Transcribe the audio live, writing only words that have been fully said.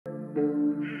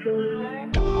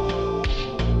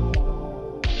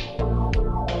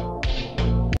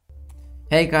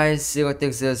Hey guys,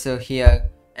 0tech00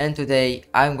 here, and today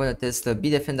I'm gonna test the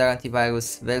BitDefender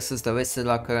Antivirus versus the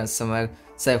WastedLocker Ransomware,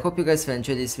 so I hope you guys will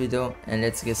enjoy this video and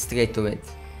let's get straight to it.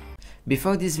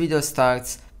 Before this video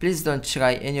starts, please don't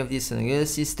try any of this on your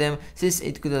system since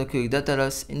it could occur data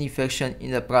loss and infection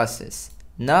in the process.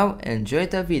 Now enjoy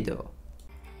the video.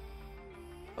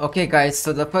 Okay guys,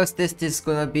 so the first test is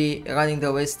gonna be running the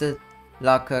WastedLocker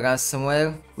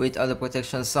Ransomware with all the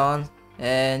protections on,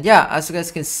 and yeah, as you guys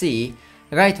can see,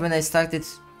 right when I started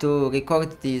to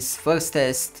record this first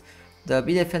test, the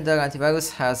BitDefender Antivirus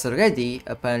has already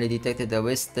apparently detected the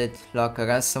WastedLocker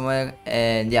Ransomware,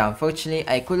 and yeah, unfortunately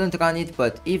I couldn't run it,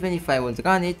 but even if I would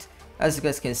run it, as you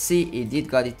guys can see, it did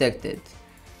got detected.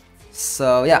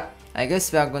 So yeah, I guess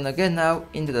we are gonna get now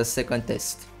into the second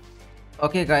test.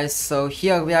 Okay guys, so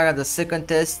here we are at the second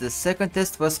test. The second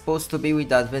test was supposed to be with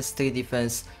the advanced 3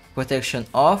 defense protection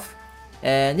off.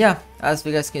 And yeah, as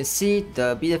you guys can see,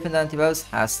 the BitDefender Antivirus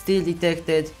has still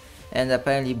detected and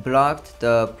apparently blocked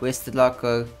the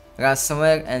WastedLocker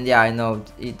Ransomware. And yeah, I know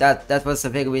that was a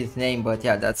very weird name, but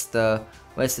yeah, that's the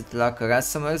WastedLocker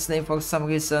Ransomware's name for some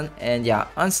reason. And yeah,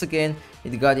 once again,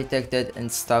 it got detected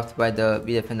and stopped by the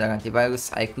BitDefender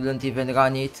Antivirus. I couldn't even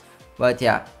run it, but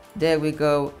yeah, there we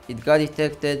go, it got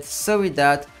detected. So with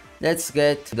that, let's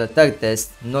get to the third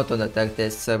test. Not on the third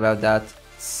test, sorry about that.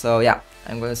 So yeah,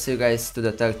 I'm gonna see you guys to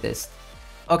the third test.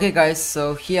 Okay guys,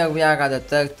 so here we are at the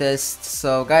third test.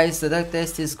 So guys, the third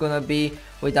test is gonna be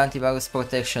with antivirus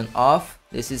protection off.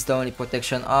 This is the only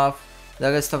protection off.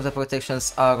 The rest of the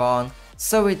protections are on.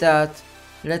 So with that,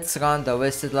 let's run the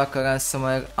WastedLocker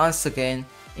Ransomware once again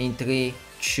in 3,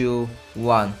 2,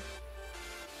 1.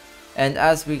 And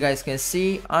as we guys can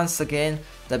see, once again,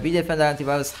 the BitDefender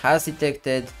Antivirus has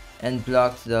detected and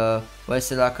blocked the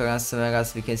WastedLocker Ransomware,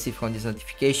 as we can see from this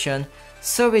notification.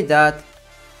 So with that,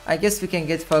 I guess we can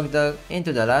get further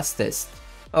into the last test.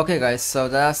 Okay guys, so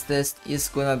the last test is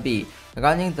gonna be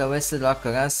running the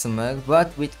WastedLocker Ransomware,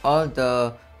 but with all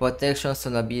the protections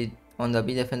on the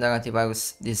BitDefender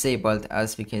Antivirus disabled,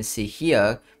 as we can see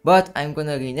here. But I'm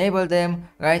gonna re-enable them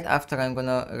right after I'm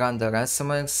gonna run the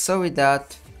ransomware. So with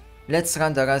that, let's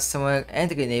run the ransomware and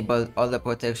re-enable all the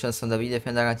protections on the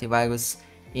BitDefender Antivirus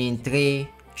in 3,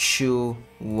 2,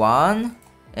 1.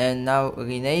 And now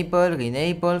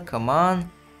re-enable, come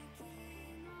on.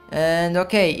 And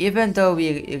okay, even though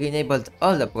we re-enabled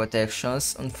all the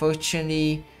protections,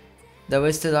 unfortunately, the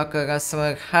WastedLocker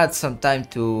Ransomware had some time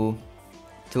to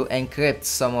encrypt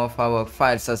some of our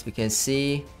files. As we can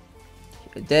see,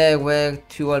 there were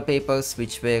 2 wallpapers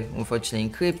which were unfortunately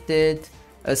encrypted,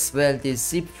 as well this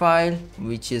zip file,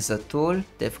 which is a tool.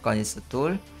 Defcon is a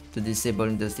tool to disable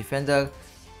Windows Defender.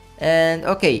 And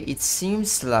okay, it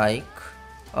seems like,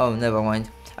 oh, never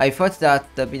mind, I thought that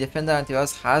the BitDefender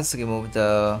Antivirus has removed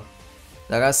the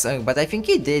ransomware, but I think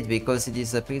it did, because it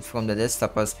disappeared from the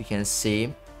desktop, as we can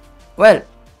see. Well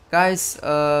guys,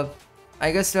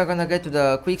 I guess we're gonna get to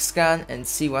the quick scan and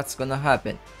see what's gonna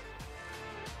happen.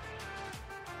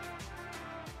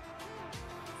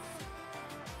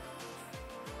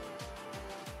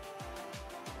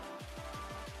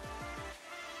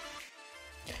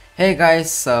 Hey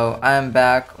guys, so I'm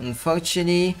back.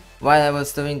 Unfortunately, while I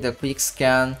was doing the quick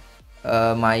scan,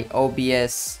 my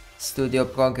OBS studio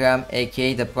program,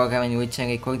 aka the program in which I'm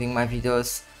recording my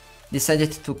videos,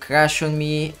 decided to crash on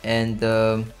me and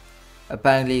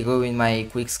apparently ruin my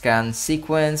quick scan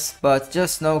sequence. But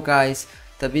just know guys,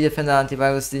 the BitDefender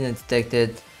Antivirus didn't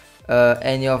detect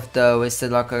any of the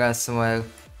WastedLocker Ransomware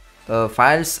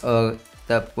files or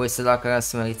the WastedLocker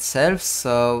Ransomware itself,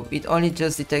 so it only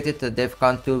just detected the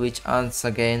Defcon tool, which once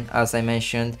again, as I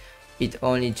mentioned, it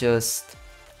only just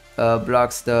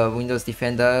blocks the Windows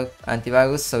Defender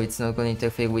Antivirus, so it's not going to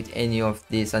interfere with any of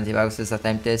these antiviruses that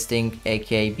I'm testing,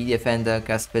 aka BitDefender,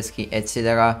 Kaspersky,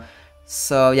 etc.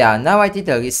 So yeah, now I did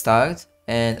a restart,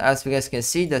 and as you guys can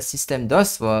see, the system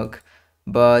does work,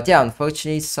 but yeah,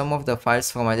 unfortunately some of the files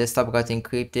from my desktop got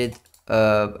encrypted.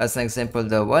 As an example,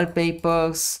 the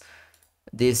wallpapers,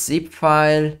 this zip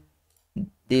file,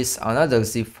 this another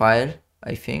zip file,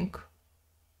 I think.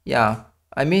 Yeah,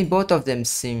 I mean both of them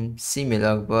seem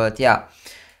similar, but yeah.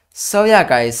 So yeah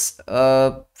guys,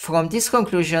 from this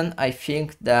conclusion, I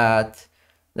think that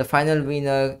the final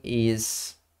winner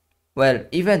is, well,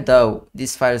 even though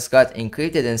these files got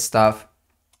encrypted and stuff,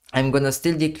 I'm gonna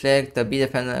still declare the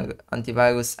BitDefender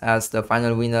Antivirus as the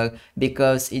final winner,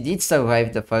 because it did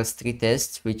survive the first 3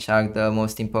 tests, which are the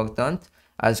most important.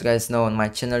 As you guys know on my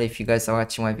channel, if you guys are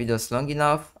watching my videos long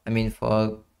enough, I mean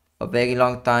for a very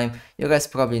long time. You guys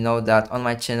probably know that on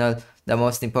my channel the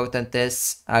most important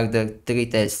tests are the 3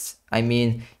 tests. I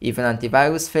mean, if an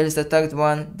antivirus fails the 3rd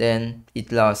one, then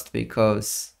it lost,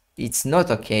 because it's not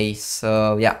okay.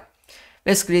 So yeah,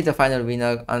 basically the final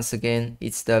winner once again,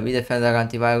 it's the BitDefender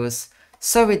Antivirus.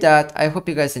 So with that, I hope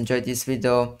you guys enjoyed this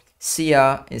video. See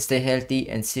ya and stay healthy,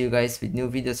 and see you guys with new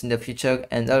videos in the future.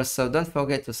 And also don't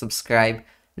forget to subscribe,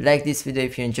 like this video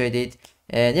if you enjoyed it,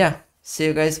 and yeah, see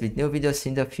you guys with new videos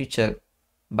in the future.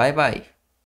 Bye bye.